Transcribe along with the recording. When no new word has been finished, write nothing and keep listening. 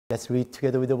Let's read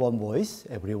together with one voice.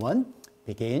 Everyone,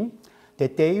 begin. The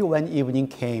day when evening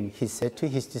came, he said to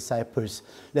his disciples,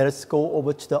 "Let us go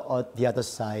over to the other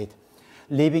side."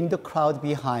 Leaving the crowd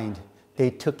behind, they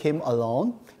took him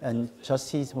alone, and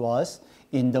just as he was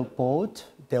in the boat,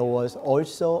 there was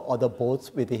also other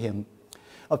boats with him.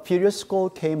 A furious squall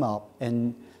came up,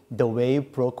 and the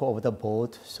wave broke over the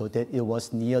boat so that it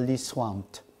was nearly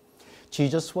swamped.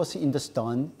 Jesus was in the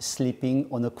stern, sleeping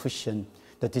on a cushion.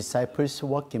 The disciples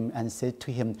woke him and said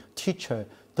to him, "Teacher,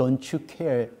 don't you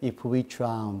care if we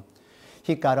drown?"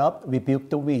 He got up, rebuked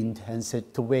the wind, and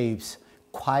said to waves,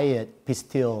 "Quiet, be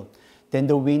still." Then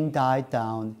the wind died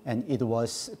down, and it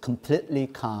was completely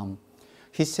calm.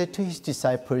 He said to his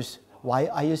disciples, "Why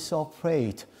are you so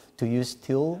afraid? Do you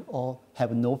still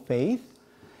have no faith?"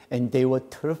 And they were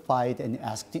terrified and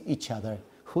asked each other,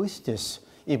 "Who is this?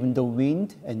 Even the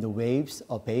wind and the waves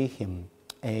obey him."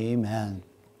 Amen.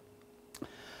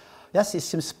 Yes, it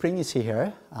seems spring is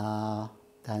here,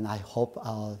 and I hope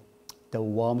the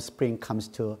warm spring comes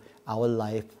to our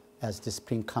life as the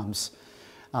spring comes.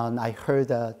 And I heard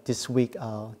this week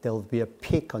there will be a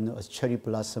peak on a cherry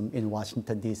blossom in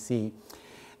Washington, D.C.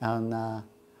 And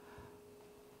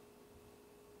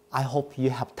I hope you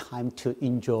have time to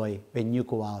enjoy when you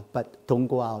go out, but don't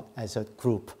go out as a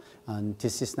group. And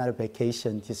this is not a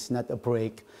vacation, this is not a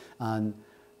break. And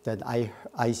that I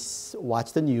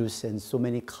watched the news, and so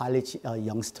many college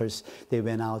youngsters, they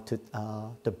went out to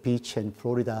the beach in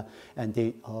Florida, and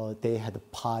they had a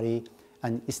party.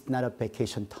 And it's not a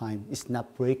vacation time, it's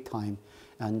not break time.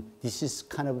 And this is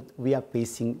kind of, we are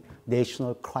facing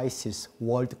national crisis,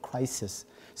 world crisis.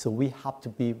 So we have to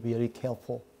be really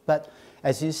careful. But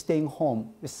as you're staying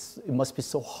home, it must be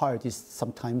so hard.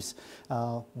 Sometimes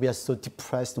we are so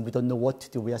depressed and we don't know what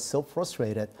to do. We are so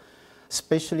frustrated.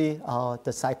 Especially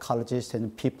the psychologists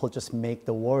and people just make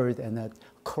the world and the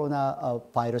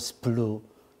coronavirus blue.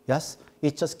 Yes,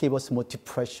 it just gives us more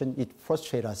depression. It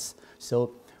frustrates us.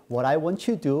 So what I want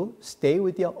you to do, stay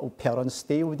with your parents,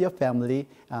 stay with your family,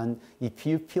 and if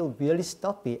you feel really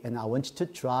stuffy, and I want you to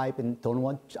drive and I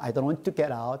don't want to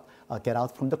get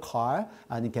out from the car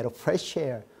and get a fresh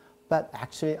air. But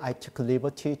actually, I took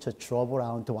liberty to drive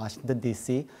around to Washington,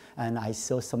 D.C., and I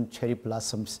saw some cherry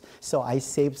blossoms. So I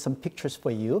saved some pictures for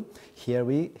you. Here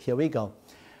we go.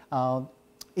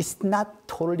 It's not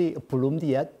totally bloomed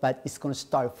yet, but it's going to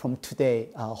start from today,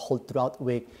 whole throughout the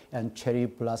week, and cherry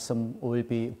blossom will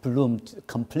be bloomed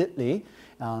completely.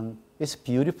 It's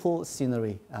beautiful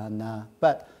scenery,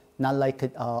 but not like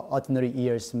ordinary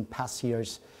years and past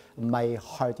years. My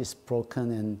heart is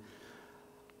broken, and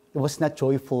it was not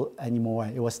joyful anymore.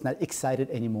 It was not excited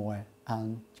anymore,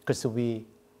 because we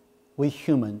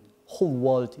human, whole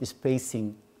world is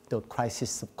facing the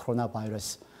crisis of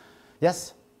coronavirus.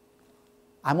 Yes.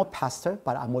 I'm a pastor,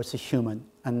 but I'm also human,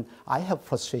 and I have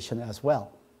frustration as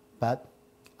well. But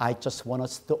I just want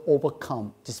us to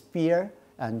overcome this fear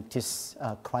and this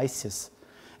crisis.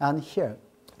 And here,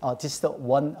 this is the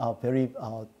one very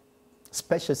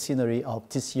special scenery of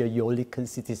this year. You only can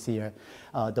see this year.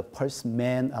 The first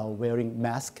man wearing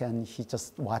mask, and he's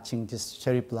just watching these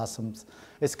cherry blossoms.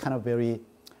 It's kind of very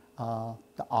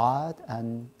odd,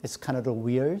 and it's kind of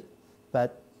weird,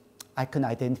 but I can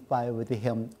identify with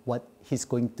him what he's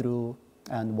going through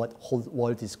and what whole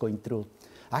world is going through.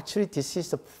 Actually, this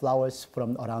is the flowers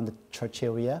from around the church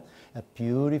area.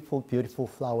 Beautiful, beautiful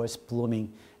flowers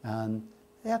blooming. And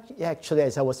actually,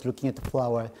 as I was looking at the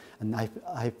flower, and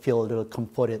I feel a little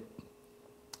comforted.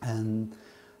 And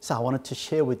so I wanted to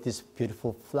share with this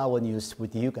beautiful flower news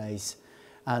with you guys.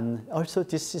 And also,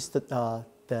 this is that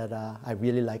I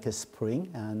really like a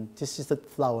spring. And this is the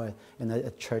flower in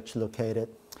a church located.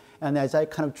 And as I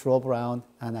kind of drove around,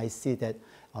 and I see that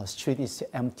street is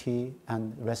empty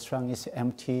and restaurant is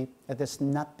empty, and there's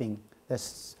nothing.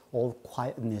 There's all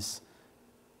quietness.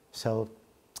 So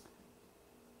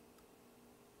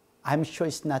I'm sure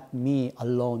it's not me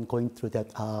alone going through that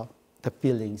the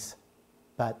feelings,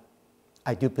 but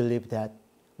I do believe that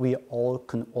we all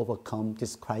can overcome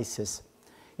this crisis.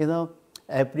 You know,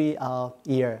 every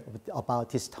year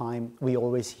about this time, we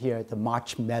always hear the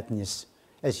March Madness.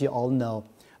 As you all know,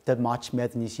 the March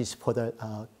Madness is for the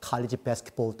college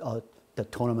basketball the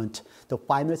tournament. The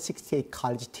final 68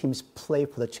 college teams play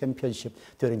for the championship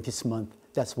during this month.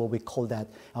 That's what we call that,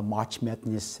 March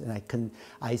Madness. And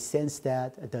I sense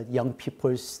that the young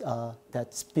people's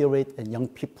that spirit and young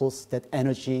people's that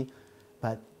energy,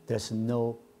 but there's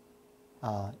no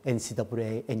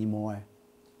NCAA anymore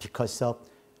because of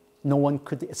no one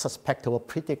could suspect or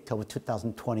predict of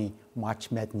 2020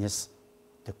 March Madness,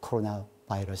 the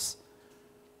coronavirus.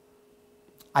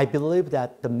 I believe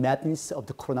that the madness of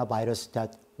the coronavirus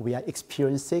that we are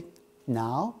experiencing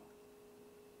now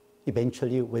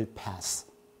eventually will pass.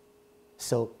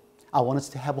 So I want us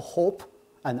to have hope,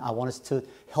 and I want us to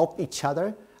help each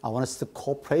other. I want us to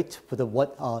cooperate with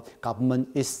what government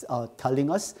is telling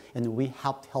us, and we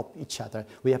have to help each other.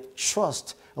 We have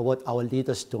trust in what our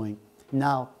leaders are doing.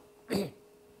 Now,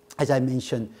 as I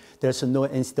mentioned, there's no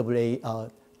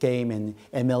NCAA game and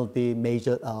MLB,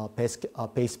 major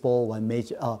baseball, or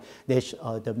major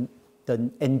the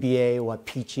NBA or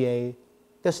PGA.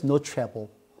 There's no travel.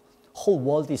 Whole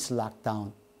world is locked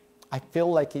down. I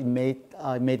feel like it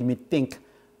made me think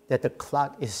that the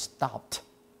clock is stopped.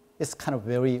 It's kind of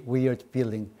very weird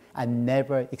feeling I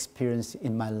never experienced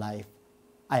in my life.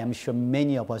 I am sure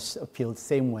many of us feel the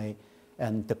same way,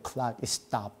 and the clock is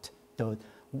stopped.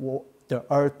 The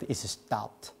earth is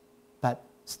stopped, but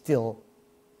still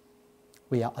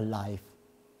we are alive.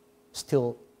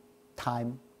 Still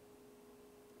time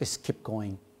is keep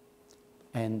going.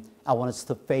 And I want us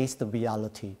to face the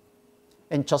reality.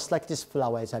 And just like this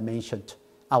flower, as I mentioned,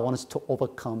 I want us to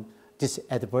overcome this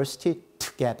adversity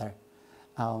together.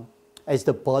 As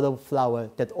the bud of flower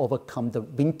that overcome the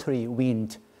wintry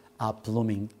wind are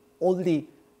blooming. Only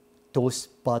those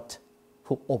buds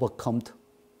who overcome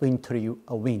wintry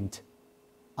wind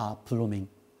are blooming.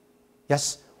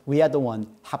 Yes, we are the one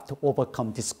have to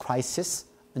overcome this crisis,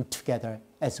 and together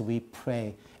as we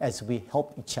pray, as we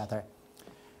help each other.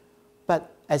 But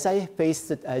as we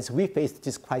faced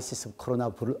this crisis of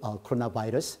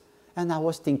coronavirus, and I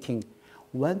was thinking,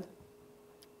 what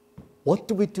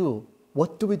do we do?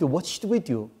 What do we do? What should we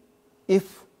do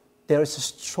if there is a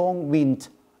strong wind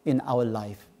in our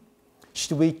life?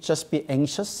 Should we just be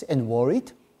anxious and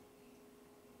worried?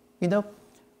 You know,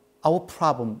 our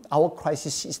problem, our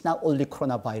crisis is not only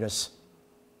coronavirus.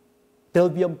 There will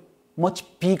be a much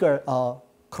bigger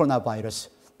coronavirus.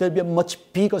 There will be a much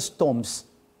bigger storms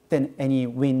than any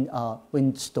wind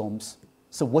storms.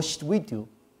 So what should we do?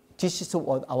 This is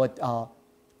what our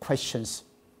questions.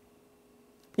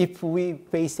 If we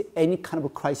face any kind of a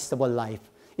crisis of our life,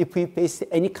 if we face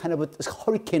any kind of a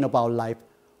hurricane of our life,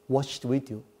 what should we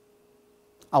do?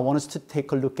 I want us to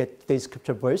take a look at today's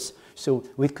scripture verse so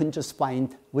we can just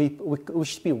find, we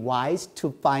should be wise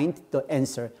to find the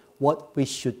answer, what we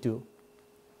should do.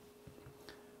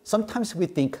 Sometimes we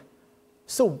think,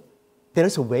 so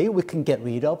there's a way we can get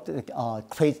rid of the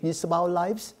craziness of our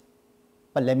lives?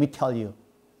 But let me tell you,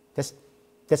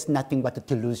 that's nothing but a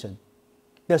delusion.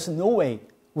 There's no way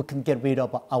we can get rid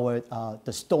of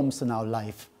the storms in our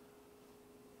life.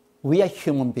 We are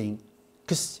human beings,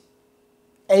 because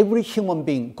every human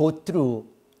being go through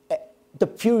the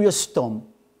furious storm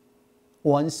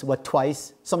once or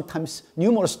twice, sometimes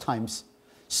numerous times.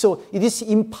 So it is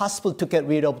impossible to get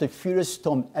rid of the furious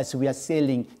storm as we are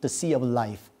sailing the sea of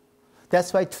life.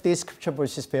 That's why today's scripture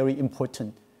verse is very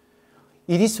important.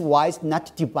 It is wise not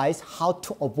to devise how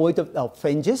to avoid the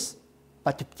fringes,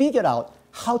 but to figure out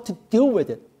how to deal with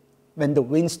it when the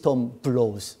windstorm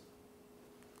blows.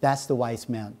 That's the wise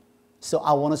man. So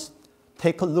I want to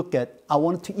take a look at, I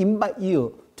want to invite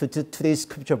you to today's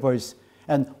scripture verse.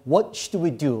 And what should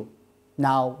we do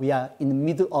now we are in the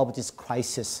middle of this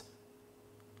crisis?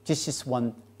 This is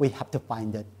one we have to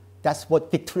find it. That's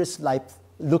what victorious life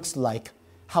looks like.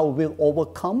 How we'll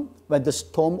overcome when the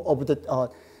storm of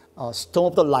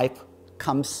the life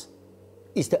comes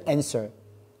is the answer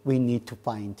we need to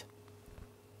find.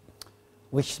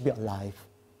 We should be alive.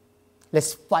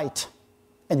 Let's fight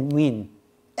and win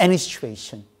any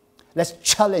situation. Let's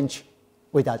challenge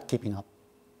without giving up.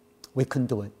 We can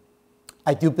do it.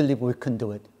 I do believe we can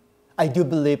do it. I do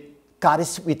believe God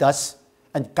is with us,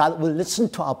 and God will listen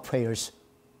to our prayers,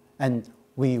 and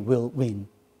we will win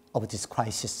over this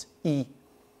crisis.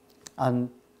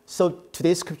 So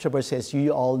today's scripture verse, as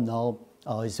you all know,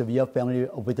 is we are familiar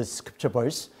with the scripture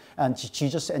verse, and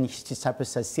Jesus and his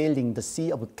disciples are sailing the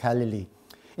Sea of Galilee.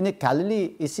 In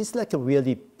Galilee, it is like a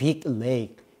really big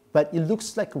lake, but it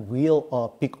looks like a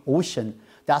real big ocean.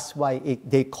 That's why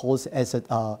they call it as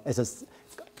a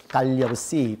Galilee of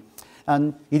Sea.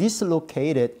 And it is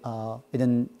located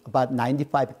in about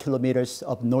 95 kilometers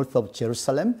up north of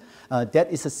Jerusalem.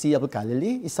 That is the Sea of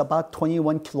Galilee. It's about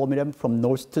 21 kilometers from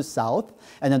north to south,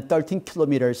 and then 13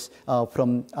 kilometers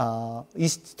from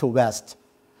east to west.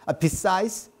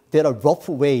 Besides, there are rough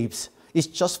waves. It's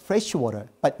just fresh water,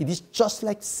 but it is just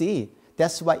like sea.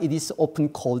 That's why it is often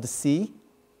called sea.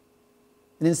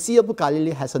 And the Sea of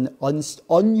Galilee has an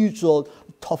unusual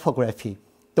topography.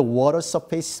 The water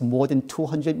surface is more than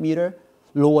 200 meters,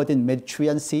 lower than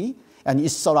Mediterranean Sea, and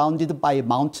is surrounded by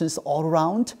mountains all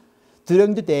around.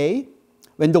 During the day,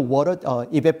 when the water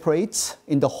evaporates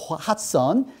in the hot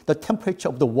sun, the temperature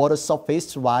of the water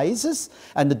surface rises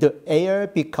and the air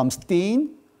becomes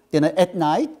thin. Then at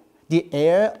night, the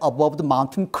air above the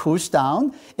mountain cools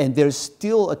down, and there's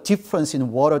still a difference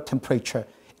in water temperature,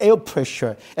 air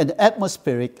pressure, and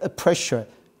atmospheric pressure.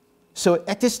 So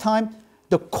at this time,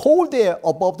 the cold air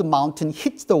above the mountain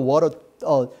hits the water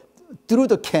through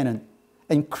the cannon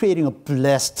and creating a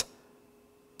blast.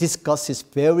 This gas is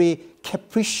very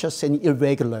capricious and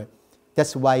irregular.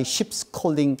 That's why ships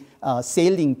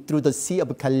sailing through the Sea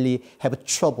of Galilee have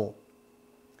trouble.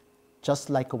 Just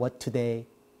like what today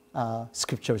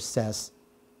Scripture says.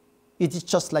 It is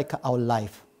just like our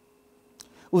life.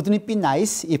 Wouldn't it be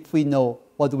nice if we know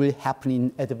what will happen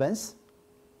in advance?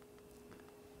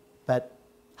 But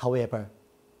however,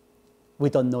 we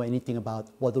don't know anything about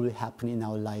what will happen in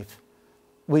our life.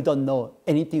 We don't know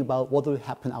anything about what will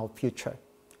happen in our future.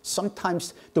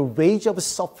 Sometimes the rage of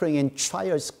suffering and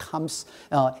trials comes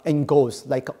and goes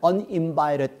like an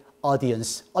uninvited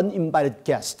audience, uninvited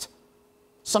guest.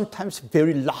 Sometimes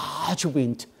very large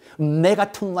wind,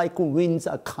 megaton-like winds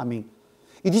are coming.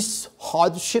 It is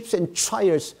hardships and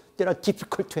trials that are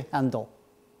difficult to handle,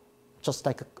 just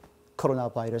like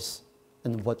coronavirus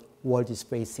and what the world is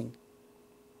facing.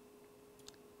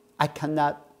 I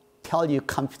cannot tell you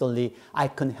confidently I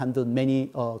can handle many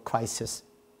crises.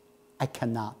 I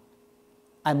cannot.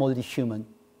 I'm only human.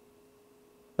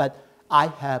 But I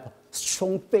have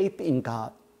strong faith in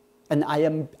God, and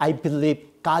I believe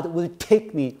God will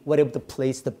take me whatever the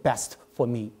place the best for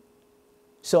me.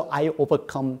 So I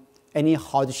overcome any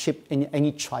hardship and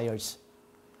any trials.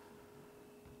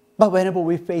 But whenever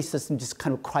we face this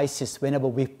kind of crisis, whenever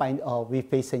we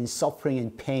face any suffering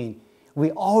and pain, we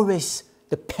always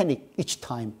panic each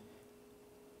time.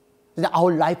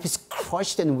 Our life is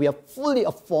crushed and we are fully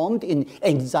affirmed in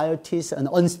anxieties and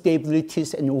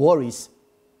instabilities and worries.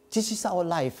 This is our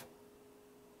life.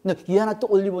 No, you are not the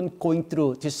only one going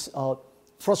through this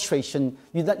frustration.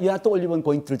 You're not the only one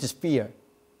going through this fear.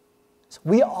 So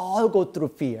we all go through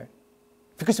fear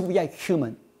because we are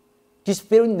human. It's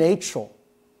very natural.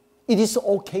 It is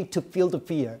okay to feel the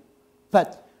fear,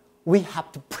 but we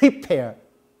have to prepare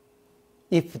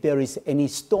if there is any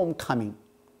storm coming.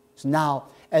 So now,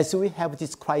 as we have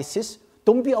this crisis,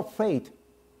 don't be afraid.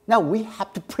 Now we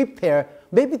have to prepare.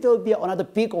 Maybe there will be another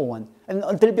bigger one, and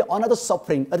there will be another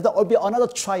suffering, and there will be another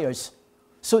trials.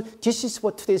 So this is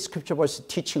what today's scripture verse is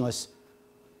teaching us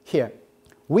here.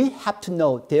 We have to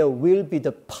know there will be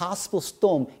the possible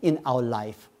storm in our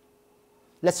life.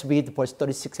 Let's read verse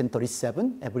 36 and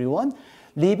 37, everyone.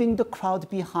 Leaving the crowd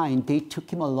behind, they took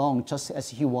him along just as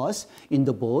he was in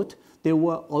the boat. There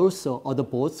were also other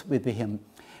boats with him.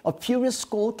 A furious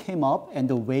squall came up and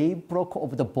the wave broke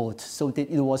over the boat so that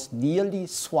it was nearly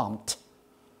swamped.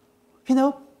 You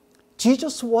know,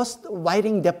 Jesus was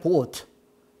riding that boat.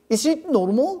 Is it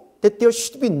normal that there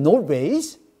should be no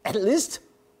waves, at least,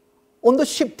 on the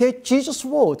ship that Jesus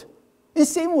rode? In the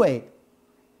same way,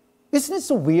 isn't it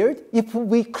so weird if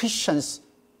we Christians,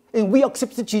 and we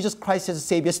accept Jesus Christ as a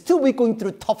Savior, still we're going through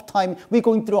a tough time, we're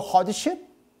going through a hardship?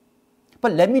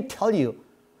 But let me tell you,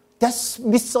 that's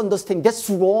misunderstanding. That's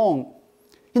wrong.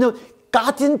 You know,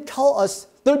 God didn't tell us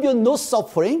there will be no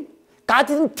suffering. God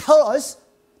didn't tell us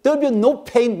there will be no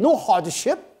pain, no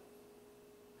hardship.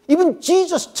 Even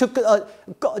Jesus took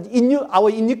our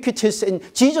iniquities and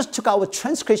Jesus took our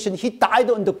transgression. He died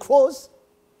on the cross.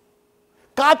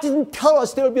 God didn't tell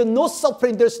us there will be no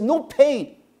suffering, there's no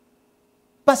pain.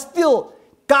 But still,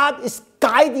 God is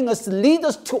guiding us, lead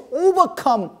us to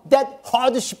overcome that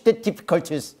hardship, that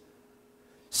difficulties.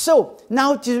 So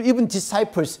now even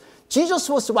disciples, Jesus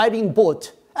was riding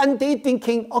boat, and they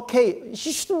thinking, okay,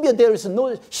 there is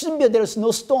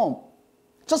no storm.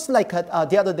 Just like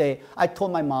the other day, I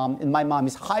told my mom, and my mom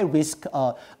is high risk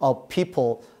of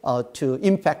people to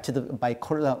infected by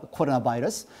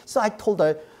coronavirus. So I told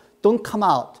her, don't come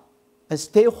out and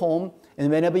stay home.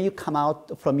 And whenever you come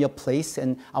out from your place,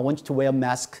 and I want you to wear a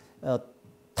mask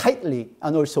tightly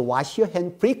and also wash your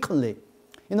hand frequently.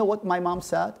 You know what my mom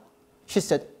said? She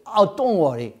said, oh, don't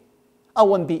worry. I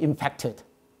won't be infected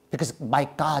because my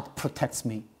God protects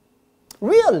me.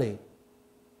 Really?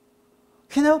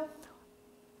 You know,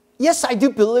 yes, I do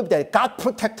believe that God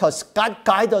protects us. God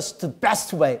guides us the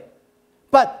best way.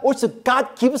 But also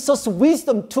God gives us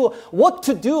wisdom to what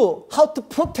to do, how to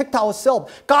protect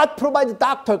ourselves. God provides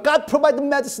doctor, God provides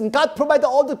medicine, God provides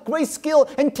all the great skill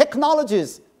and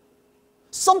technologies.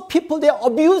 Some people, they're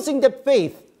abusing their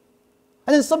faith.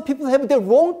 And then some people have the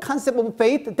wrong concept of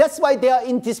faith. That's why they are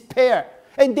in despair.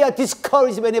 And they are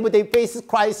discouraged whenever they face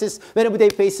crisis, whenever they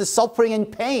face suffering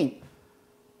and pain.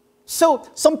 So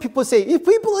some people say, if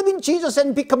we believe in Jesus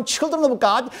and become children of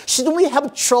God, shouldn't we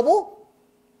have trouble?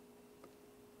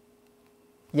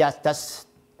 Yes, that's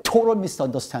total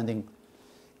misunderstanding.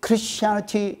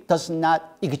 Christianity does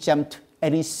not exempt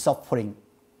any suffering.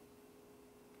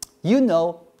 You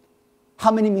know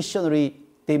how many missionaries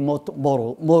they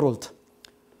modeled.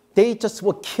 They just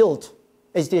were killed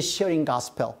as they're sharing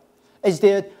gospel, as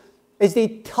they're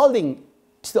telling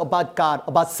about God,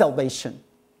 about salvation,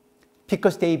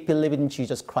 because they believe in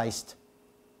Jesus Christ.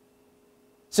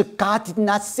 So God did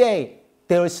not say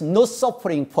there is no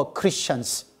suffering for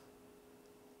Christians.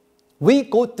 We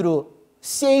go through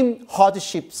same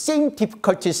hardship, same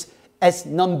difficulties as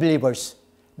non-believers,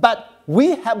 but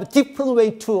we have different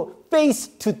ways to face,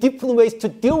 different ways to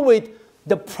deal with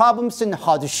the problems and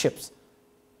hardships.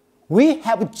 We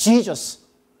have Jesus.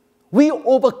 We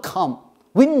overcome.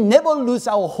 We never lose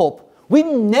our hope. We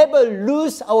never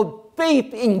lose our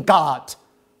faith in God.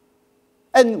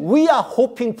 And we are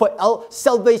hoping for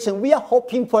salvation. We are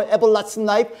hoping for everlasting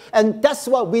life. And that's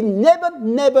why we never,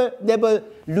 never, never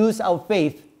lose our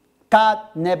faith. God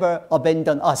never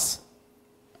abandoned us.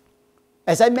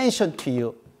 As I mentioned to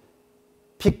you,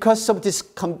 because of this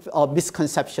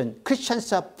misconception,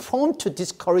 Christians are prone to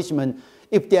discouragement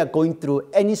if they are going through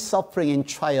any suffering and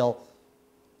trial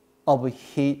of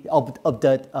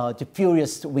the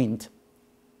furious wind.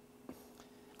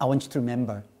 I want you to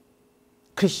remember,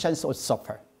 Christians will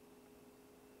suffer.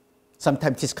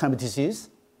 Sometimes this kind of disease,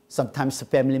 sometimes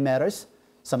family matters,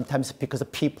 sometimes because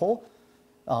of people,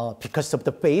 because of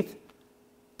the faith.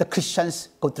 The Christians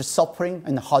go through suffering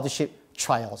and hardship,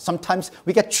 trial. Sometimes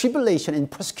we get tribulation and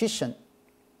persecution.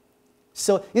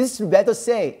 So it is rather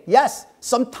say, yes,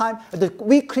 sometimes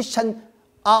we Christian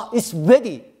is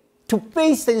ready to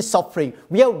face any suffering.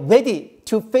 We are ready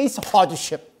to face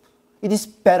hardship. It is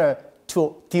better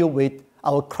to deal with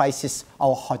our crisis,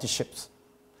 our hardships.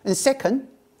 And second,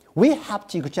 we have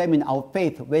to examine our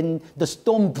faith when the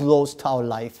storm blows to our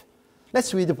life.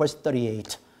 Let's read verse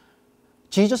 38.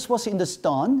 Jesus was in the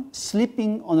stone,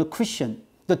 sleeping on a cushion.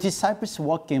 The disciples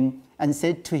woke him and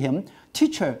said to him,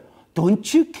 "Teacher,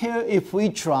 don't you care if we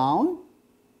drown?"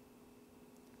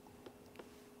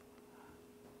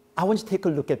 I want you to take a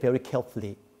look at very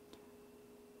carefully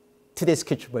today's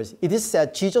scripture verse. It is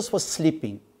said Jesus was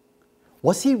sleeping.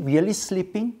 Was he really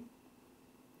sleeping?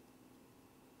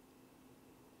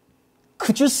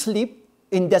 Could you sleep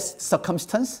in that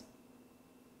circumstance?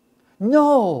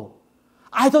 No,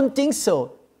 I don't think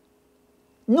so.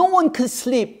 No one can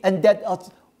sleep and that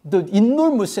the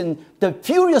enormous and the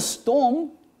furious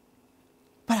storm.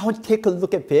 But I want to take a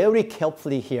look at very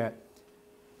carefully here.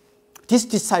 These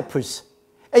disciples,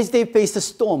 as they faced the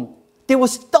storm, they were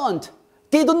stunned.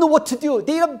 They don't know what to do.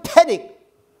 They are panic.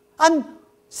 And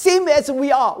same as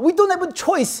we are, we don't have a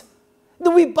choice.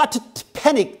 We but to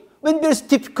panic when there's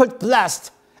difficult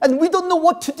blast, and we don't know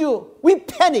what to do. We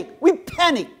panic. We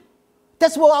panic.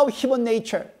 That's what our human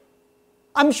nature.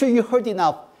 I'm sure you heard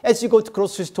enough. As you go to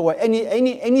grocery store,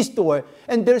 any store,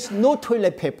 and there's no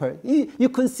toilet paper, you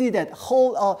can see that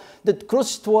whole the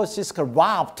grocery store is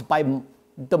robbed by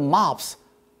the mobs.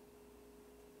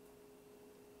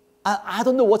 I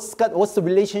don't know what's the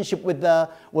relationship with the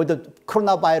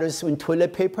coronavirus and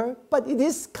toilet paper, but it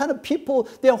is kind of people,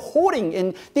 they're hoarding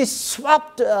and they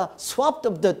swapped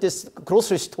of this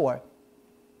grocery store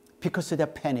because of their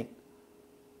panic.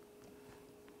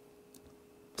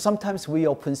 Sometimes we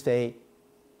often say,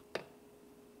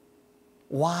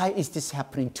 why is this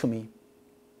happening to me?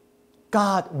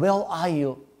 God, where are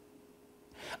you?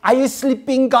 Are you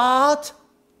sleeping, God?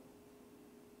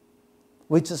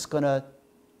 We're just going to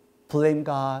blame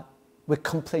God. We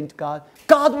complain to God.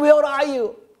 God, where are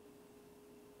you?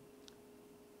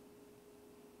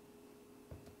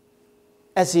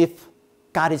 As if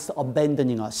God is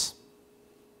abandoning us.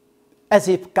 As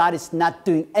if God is not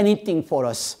doing anything for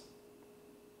us.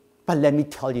 But let me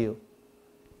tell you,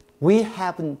 we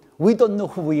don't know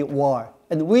who we were,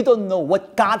 and we don't know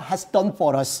what God has done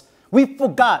for us. We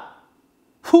forgot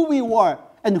who we were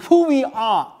and who we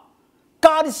are.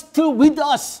 God is still with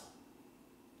us.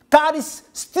 God is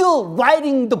still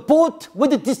riding the boat with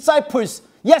the disciples.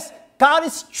 Yes, God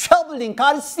is traveling.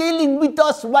 God is sailing with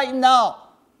us right now.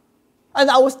 And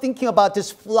I was thinking about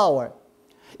this flower.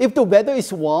 If the weather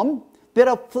is warm, there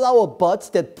are flower buds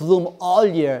that bloom all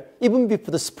year, even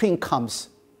before the spring comes.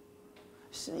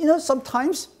 You know,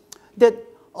 sometimes that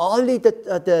only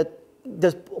the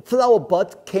flower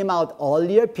bud came out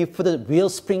earlier before the real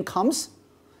spring comes.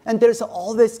 And there's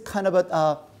always kind of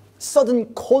a sudden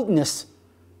coldness.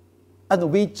 And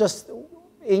we just,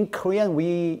 in Korean,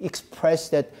 we express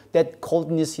that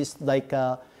coldness is like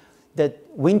that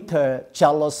winter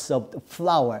jealous of the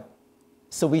flower.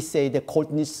 So we say the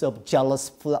coldness of jealous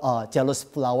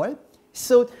flower.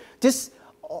 So this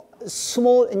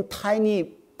small and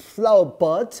tiny flower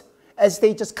buds, as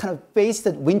they just kind of face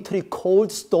the wintry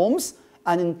cold storms,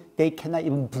 and they cannot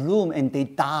even bloom and they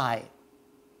die.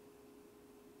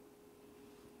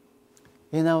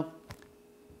 You know,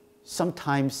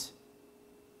 sometimes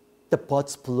the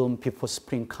buds bloom before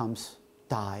spring comes,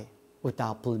 die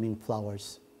without blooming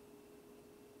flowers.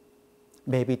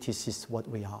 Maybe this is what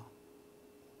we are.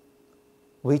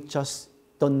 We just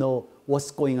don't know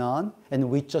what's going on, and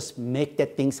we just make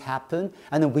that things happen,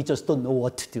 and we just don't know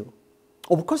what to do.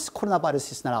 Of course,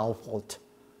 coronavirus is not our fault.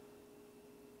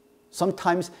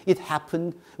 Sometimes it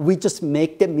happened, we just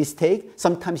make the mistake.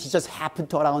 Sometimes it just happened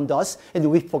to around us, and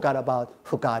we forgot about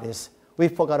who God is. We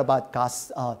forgot about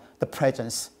God's, the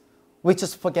presence. We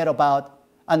just forget about,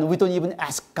 and we don't even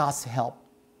ask God's help.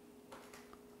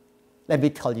 Let me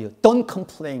tell you, don't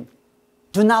complain.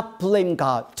 Do not blame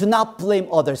God. Do not blame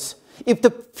others. If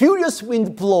the furious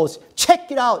wind blows,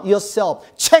 check it out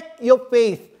yourself. Check your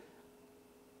faith.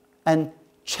 And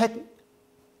check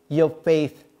your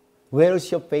faith. Where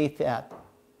is your faith at?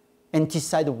 And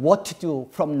decide what to do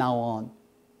from now on.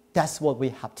 That's what we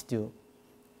have to do.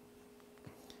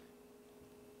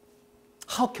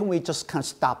 How can we just kind of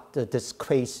stop this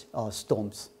crazy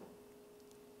storms?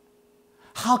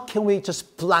 How can we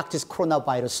just block these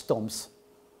coronavirus storms?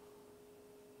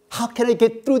 How can I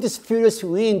get through this furious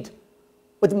wind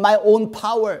with my own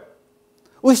power?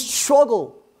 We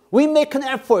struggle. We make an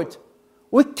effort.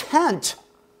 We can't.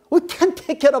 We can't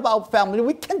take care of our family.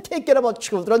 We can't take care of our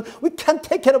children. We can't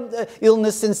take care of the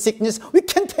illness and sickness. We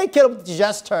can't take care of the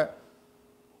disaster.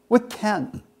 We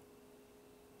can.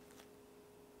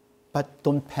 But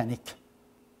don't panic.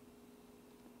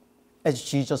 As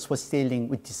Jesus was sailing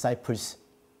with disciples,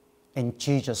 and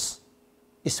Jesus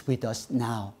is with us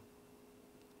now.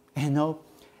 And you know,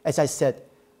 as I said,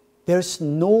 there's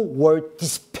no word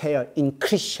despair in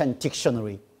Christian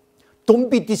dictionary. Don't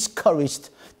be discouraged.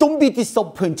 Don't be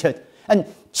disappointed. And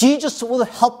Jesus will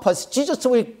help us. Jesus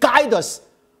will guide us.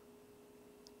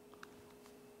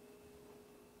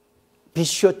 Be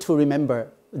sure to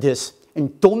remember this.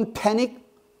 And don't panic.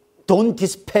 Don't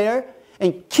despair.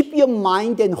 And keep your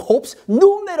mind and hopes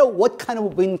no matter what kind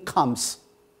of wind comes.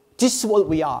 This is what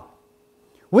we are.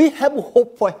 We have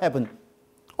hope for heaven.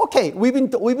 Okay, we've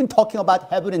been talking about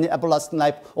heaven and everlasting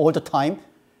life all the time.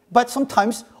 But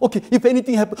sometimes, okay, if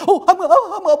anything happens,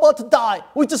 I'm about to die.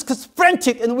 We just get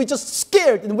frantic and we're just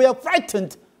scared and we are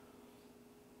frightened.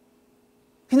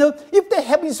 You know, if the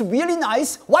heaven is really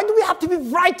nice, why do we have to be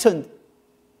frightened?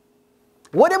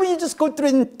 Whatever you just go through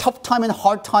in tough time and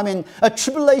hard time and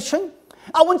tribulation,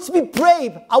 I want you to be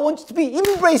brave. I want you to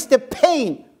embrace the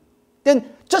pain. Then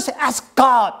just ask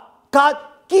God, God,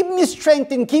 give me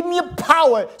strength and give me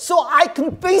power so I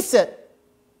can face it.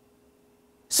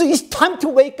 So it's time to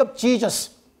wake up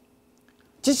Jesus.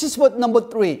 This is what number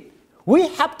 3. We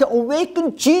have to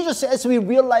awaken Jesus as we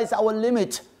realize our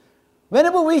limit.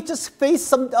 Whenever we just face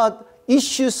some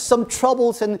issues, some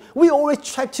troubles, and we always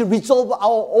try to resolve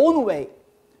our own way.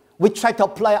 We try to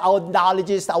apply our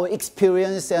knowledge, our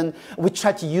experience, and we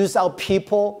try to use our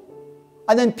people.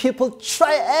 And then people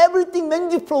try everything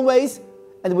many different ways,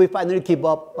 and we finally give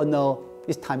up. Oh no,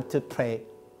 it's time to pray.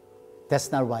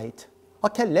 That's not right.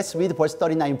 Okay, let's read verse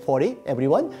 39-40,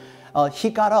 everyone.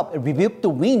 He got up and rebuked the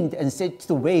wind and said to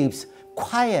the waves,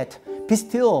 quiet, be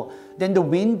still. Then the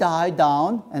wind died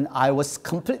down and it was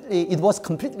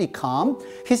completely calm.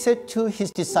 He said to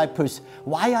his disciples,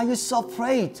 why are you so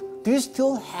afraid? Do you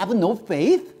still have no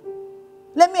faith?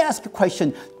 Let me ask you a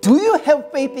question. Do you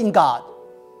have faith in God?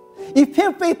 If you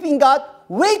have faith in God,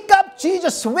 wake up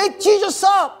Jesus. Wake Jesus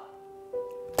up.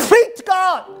 Pray to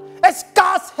God. Ask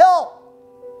God's help.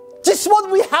 This is what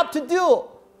we have to do.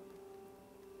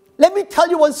 Let me tell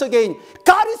you once again,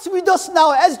 God is with us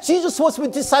now as Jesus was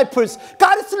with disciples.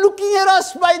 God is looking at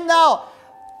us right now.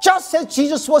 Just as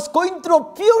Jesus was going through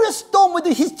a furious storm with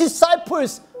his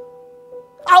disciples.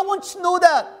 I want you to know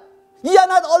that you are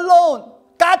not alone.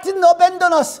 God didn't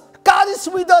abandon us. God is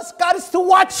with us. God is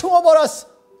watching over us.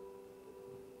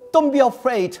 Don't be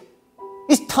afraid.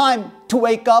 It's time to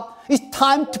wake up. It's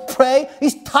time to pray.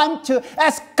 It's time to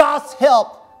ask God's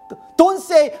help. Don't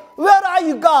say, where are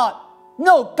you, God?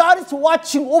 No, God is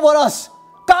watching over us.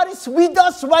 God is with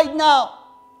us right now.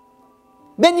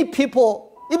 Many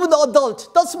people, even the adults,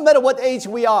 doesn't matter what age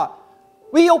we are,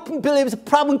 we often believe the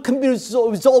problem can be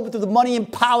resolved with money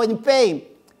and power and fame.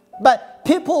 But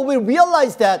people will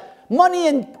realize that money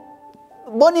and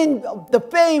the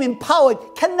fame and power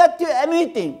cannot do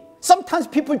anything. Sometimes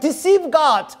people deceive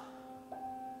God.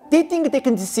 they think they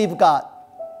can deceive God.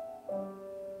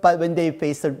 But when they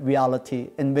face the reality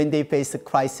and when they face the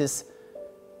crisis,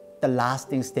 the last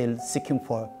things they're seeking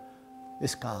for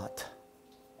is God.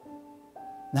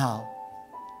 Now,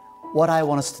 what I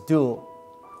want us to do,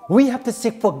 we have to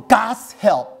seek for God's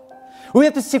help. We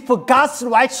have to seek for God's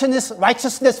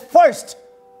righteousness first.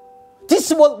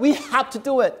 This is what we have to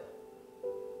do it.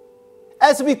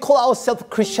 As we call ourselves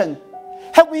Christian,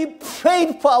 have we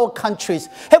prayed for our countries?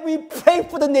 Have we prayed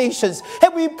for the nations?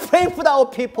 Have we prayed for our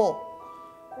people?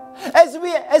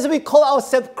 As we call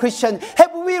ourselves Christian,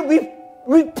 have we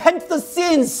repent the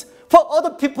sins for other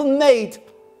people made?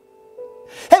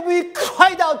 Have we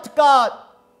cried out to God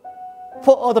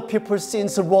for other people's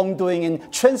sins, wrongdoing,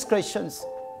 and transgressions?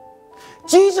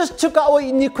 Jesus took our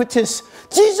iniquities.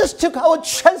 Jesus took our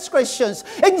transgressions.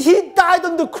 And He died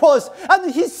on the cross.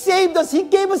 And He saved us. He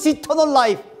gave us eternal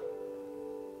life.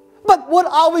 But what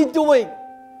are we doing?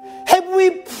 Have we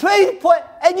prayed for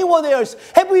anyone else?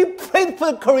 Have we prayed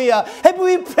for Korea? Have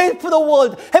we prayed for the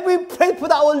world? Have we prayed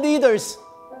for our leaders?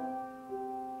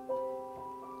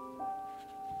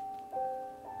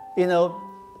 You know,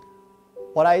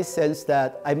 what I sense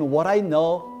that, what I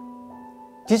know,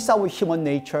 this is our human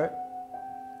nature.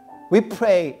 We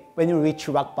pray when you reach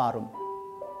rock bottom.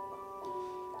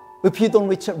 If you don't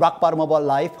reach rock bottom of our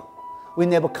life, we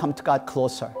never come to God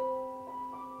closer.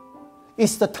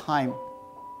 It's the time.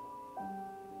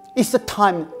 It's the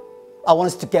time I want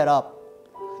us to get up.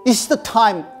 It's the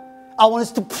time I want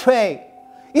us to pray.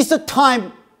 It's the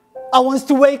time I want us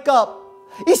to wake up.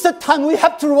 It's the time we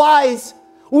have to rise.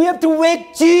 We have to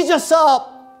wake Jesus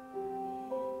up.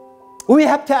 We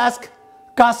have to ask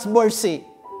God's mercy.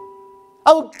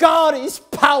 Our God is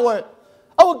power.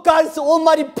 Our God is the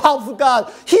almighty powerful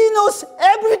God. He knows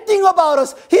everything about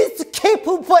us. He's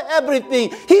capable for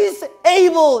everything. He's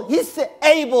able. He's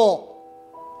able.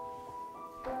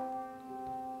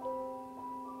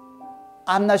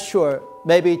 I'm not sure.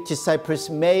 Maybe disciples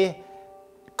may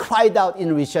cried out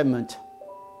in resentment.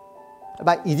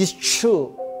 But it is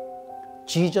true.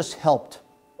 Jesus helped.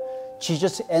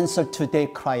 Jesus answered to their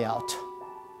cry out.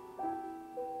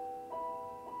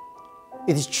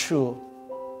 It is true.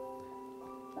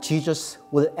 Jesus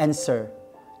will answer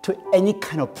to any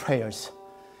kind of prayers.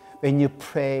 When you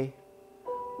pray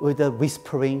with a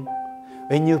whispering,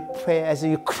 when you pray as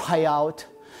you cry out,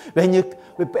 when you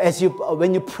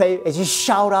pray as you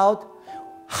shout out,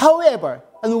 however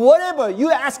and whatever you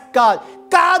ask God,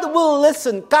 God will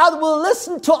listen. God will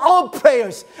listen to our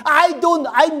prayers. I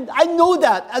know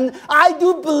that, and I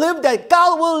do believe that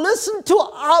God will listen to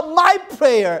my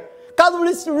prayer. God will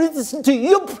listen to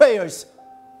your prayers.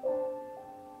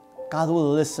 God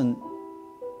will listen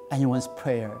anyone's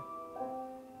prayer.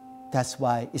 That's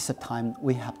why it's a time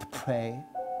we have to pray.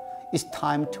 It's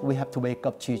time we have to wake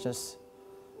up Jesus.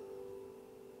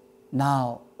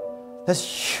 Now, there's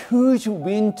huge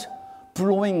wind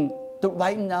blowing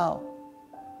right now.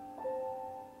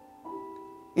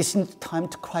 Isn't it time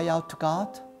to cry out to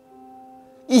God?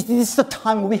 It is the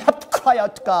time we have to cry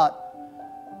out to God.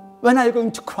 When are you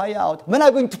going to cry out? When are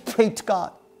you going to pray to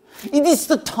God? It is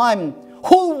the time.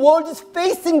 Whole world is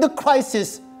facing the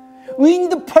crisis. We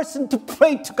need a person to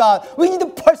pray to God. We need a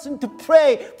person to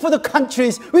pray for the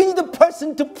countries. We need a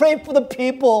person to pray for the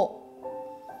people.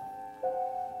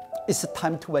 It's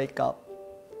time to wake up.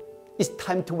 It's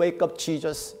time to wake up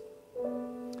Jesus.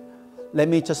 Let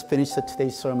me just finish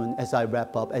today's sermon as I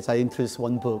wrap up, as I introduce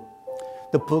one book.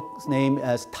 The book's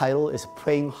title is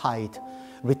Praying Hyde,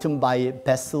 written by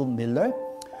Basil Miller.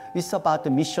 It's about the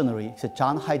missionary. So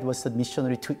John Hyde was a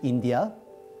missionary to India.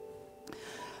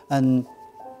 And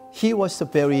he was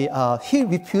he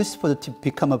refused to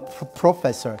become a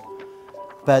professor.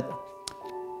 But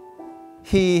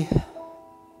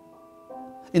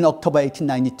in October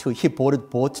 1892, he boarded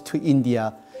boat to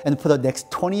India. And for the next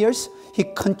 20 years, he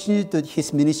continued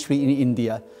his ministry in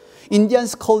India.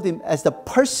 Indians called him as the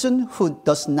person who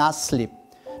does not sleep,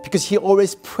 because he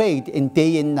always prayed in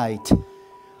day and night.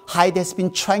 Hyde has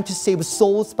been trying to save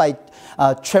souls by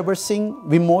traversing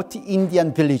remote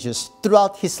Indian villages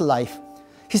throughout his life.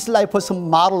 His life was a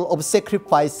model of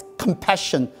sacrifice,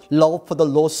 compassion, love for the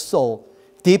lost soul,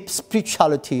 deep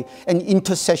spirituality, and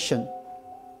intercession.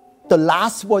 The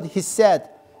last word he said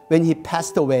when he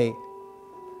passed away,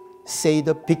 say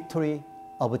the victory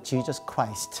of Jesus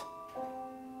Christ.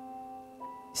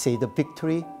 Say the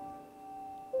victory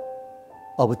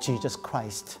of Jesus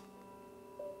Christ.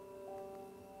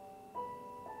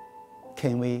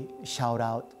 Can we shout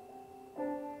out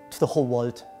to the whole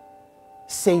world?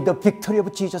 Say the victory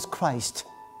of Jesus Christ.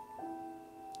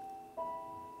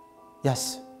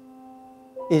 Yes,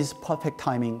 it is perfect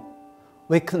timing.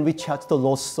 we can reach out to the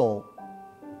lost soul.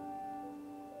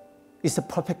 It's the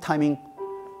perfect timing.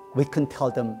 We can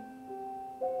tell them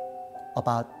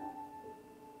about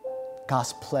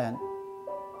God's plan.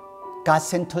 God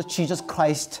sent us Jesus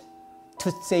Christ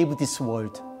to save this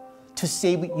world, to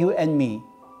save you and me.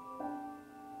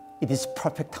 It is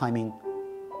perfect timing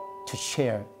to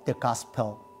share the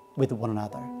gospel with one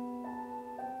another.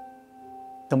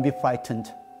 Don't be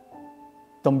frightened.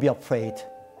 Don't be afraid.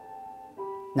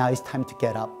 Now it's time to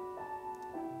get up.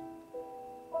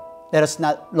 Let us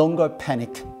not longer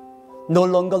panic, no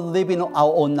longer live in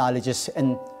our own knowledges,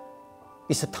 and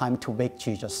it's a time to wake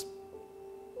Jesus.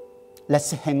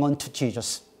 Let's hang on to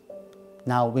Jesus.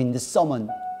 Now we need someone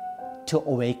to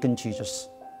awaken Jesus.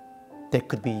 That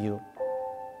could be you.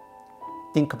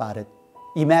 Think about it.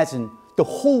 Imagine the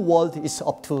whole world is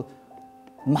up to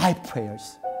my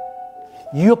prayers,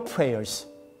 your prayers.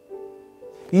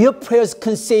 Your prayers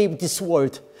can save this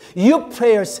world. Your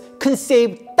prayers can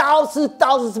save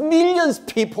thousands, millions of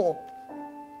people.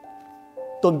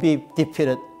 Don't be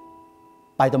defeated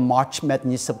by the March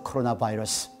Madness of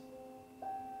coronavirus.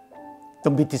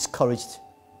 Don't be discouraged.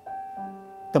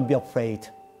 Don't be afraid.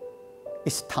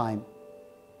 It's time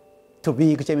to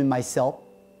re-examine myself,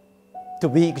 to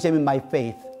re-examine my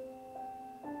faith.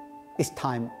 It's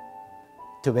time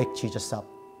to wake Jesus up.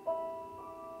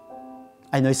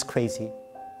 I know it's crazy,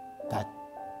 but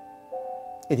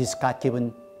it is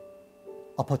God-given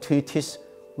opportunities.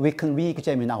 We can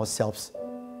re-examine ourselves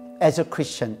as a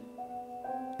Christian,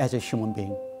 as a human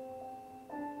being.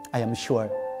 I am sure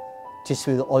this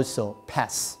will also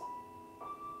pass.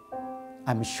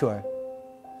 I'm sure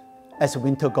as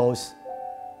winter goes,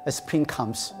 as spring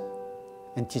comes,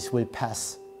 and this will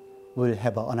pass, we'll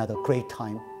have another great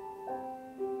time.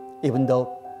 Even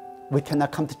though we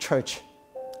cannot come to church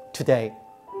today,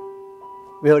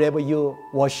 wherever you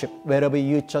worship, wherever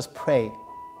you just pray,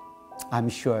 I'm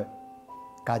sure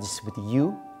God is with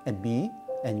you and me,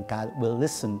 and God will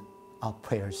listen our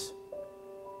prayers.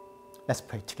 Let's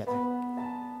pray together.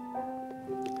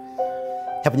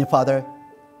 Heavenly Father,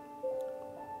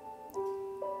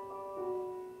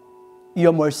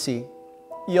 your mercy,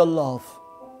 your love,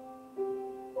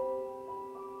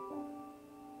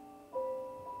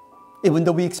 even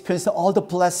though we experience all the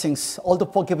blessings, all the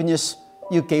forgiveness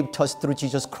you gave to us through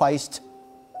Jesus Christ,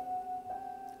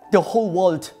 the whole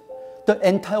world, the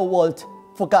entire world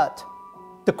forgot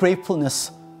the gratefulness,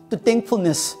 the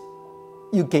thankfulness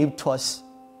you gave to us.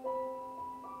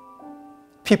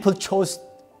 People chose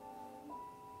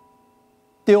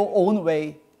their own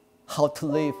way how to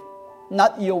live,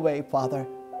 not your way, Father.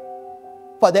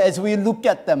 Father, as we look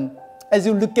at them, as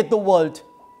we look at the world,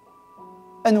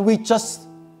 and we just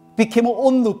became an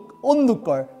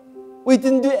onlooker, we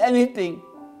didn't do anything.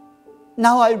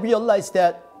 Now I realize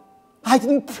that I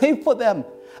didn't pray for them.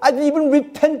 I didn't even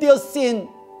repent their sin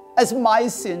as my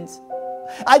sins.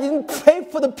 I didn't pray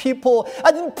for the people.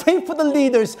 I didn't pray for the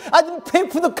leaders. I didn't pray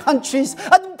for the countries.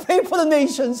 I didn't pray for the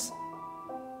nations.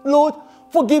 Lord,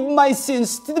 forgive my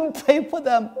sins. Didn't pray for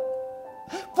them.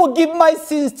 Forgive my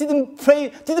sins.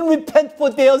 Didn't repent for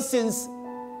their sins.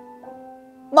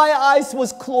 My eyes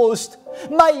was closed.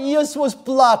 My ears was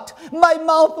blocked. My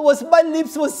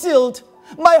lips was sealed.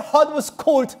 My heart was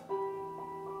cold.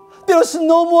 There was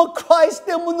no more cries.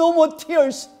 There were no more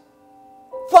tears.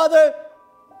 Father,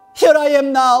 here I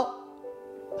am now.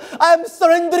 I am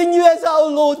surrendering you as our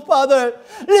Lord, Father.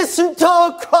 Listen to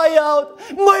our cry out.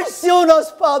 Mercy on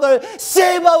us, Father.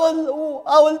 Save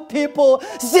our people.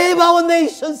 Save our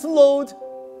nations, Lord.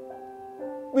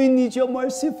 We need your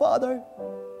mercy, Father.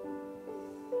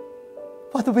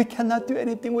 Father, we cannot do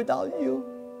anything without you.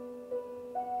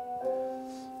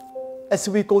 As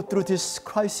we go through this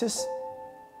crisis,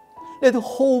 let the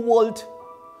whole world,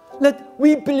 let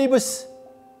we believers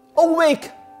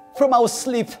awake from our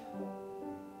sleep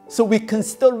so we can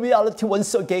see the reality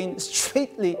once again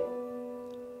straightly,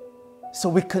 so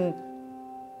we can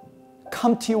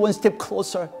come to you one step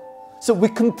closer, so we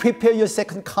can prepare your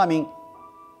second coming.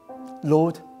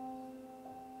 Lord,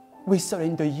 we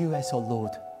surrender you as our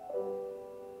Lord.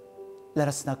 Let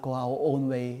us not go our own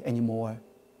way anymore.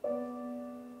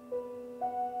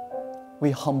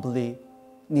 We humbly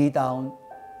knee down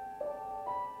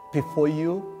before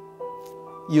you.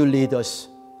 You lead us.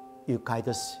 You guide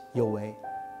us your way.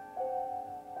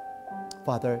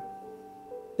 Father,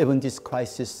 even this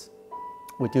crisis,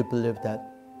 we do believe that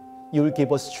you will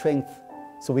give us strength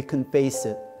so we can face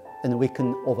it and we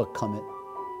can overcome it.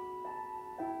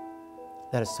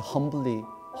 Let us humbly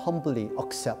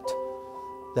accept.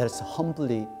 Let us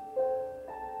humbly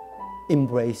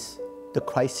embrace the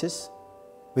crisis.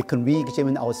 We can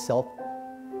re-examine ourselves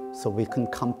so we can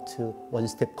come to one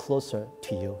step closer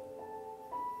to you.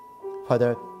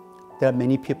 Father, there are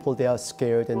many people, they are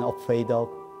scared and afraid of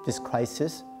this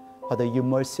crisis. Father, you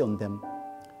mercy on them.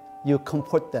 You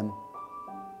comfort them.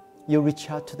 You reach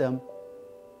out to them.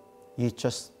 You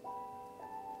just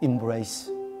embrace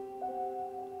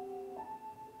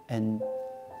and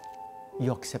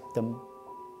you accept them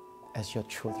as your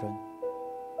children.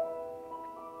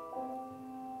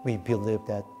 We believe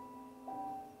that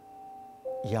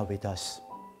you are with us.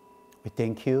 We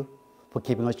thank you for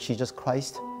giving us Jesus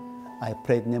Christ. I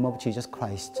pray in the name of Jesus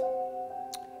Christ.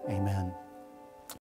 Amen.